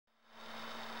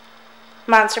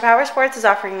Monster Powersports is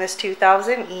offering this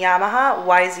 2000 Yamaha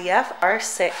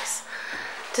YZF-R6.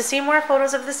 To see more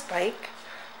photos of this bike,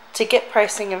 to get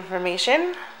pricing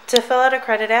information, to fill out a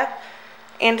credit app,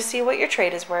 and to see what your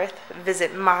trade is worth,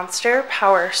 visit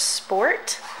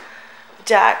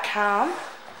monsterpowersport.com.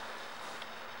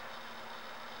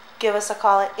 Give us a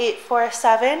call at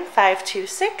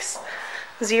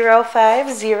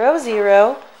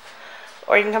 847-526-0500,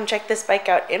 or you can come check this bike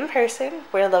out in person.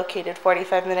 We're located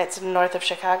 45 minutes north of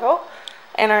Chicago,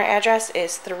 and our address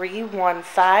is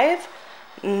 315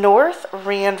 North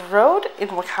Rand Road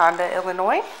in Wauconda,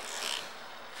 Illinois.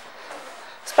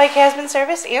 This bike has been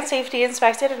serviced and safety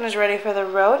inspected and is ready for the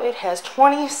road. It has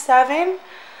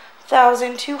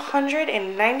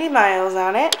 27,290 miles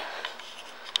on it.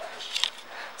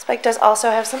 This bike does also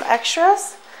have some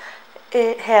extras.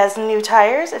 It has new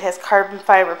tires, it has carbon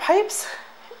fiber pipes,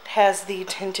 it has the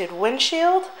tinted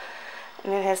windshield,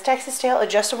 and it has Texas tail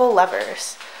adjustable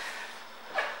levers.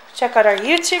 Check out our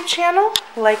YouTube channel,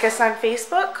 like us on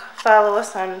Facebook, follow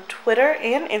us on Twitter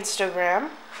and Instagram.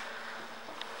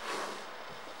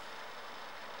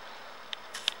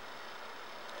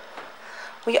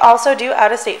 We also do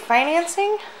out-of-state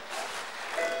financing,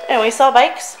 and we sell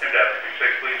bikes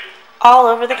all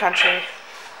over the country.